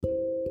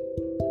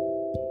Hello,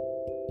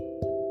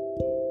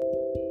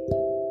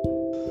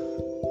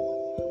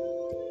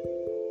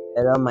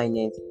 my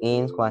name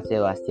is Juan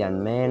Sebastián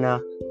Mena.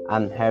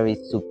 I'm here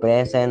to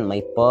present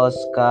my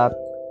postcard.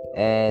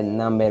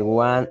 Number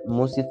one,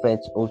 music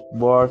friends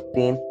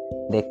working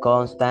the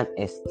constant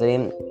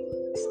stream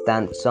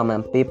stand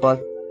some people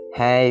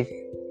have.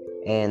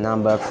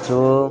 Number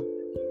two,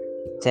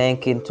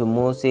 thinking to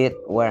music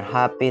we're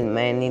happy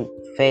many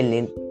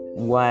feeling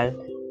while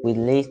we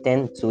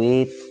listen to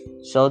it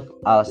show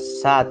our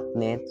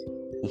sadness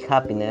and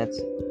happiness.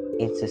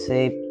 It's a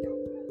safe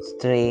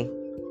three,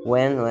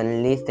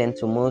 when listening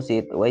to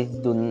music, we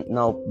do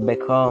not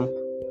become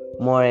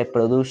more a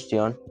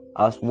production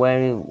as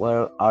when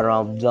we're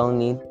around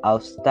zoning,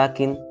 out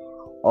stacking,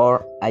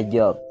 or a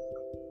job.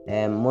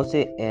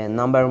 Music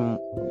number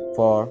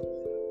four,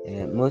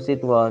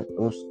 music was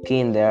us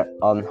kinder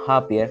and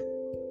happier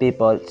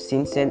people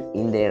since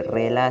in the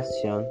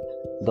relation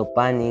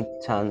dopamine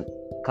and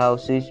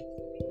causes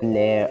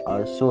pleasure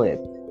or sweat.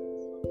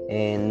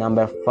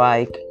 Number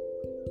five,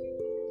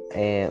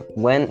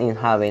 when in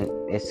having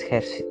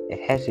exercised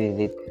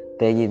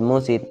played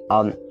music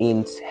on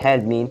its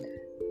helping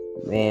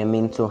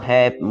mean to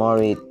have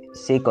more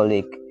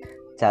psychologic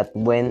that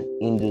when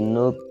in the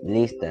noob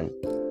listen.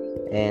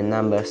 And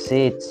number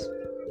six,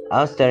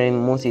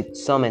 altering music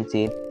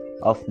sometin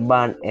of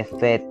band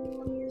effect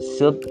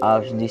sub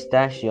as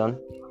distraction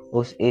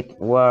as it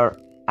were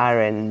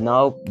aren't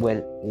now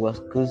well was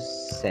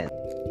consent.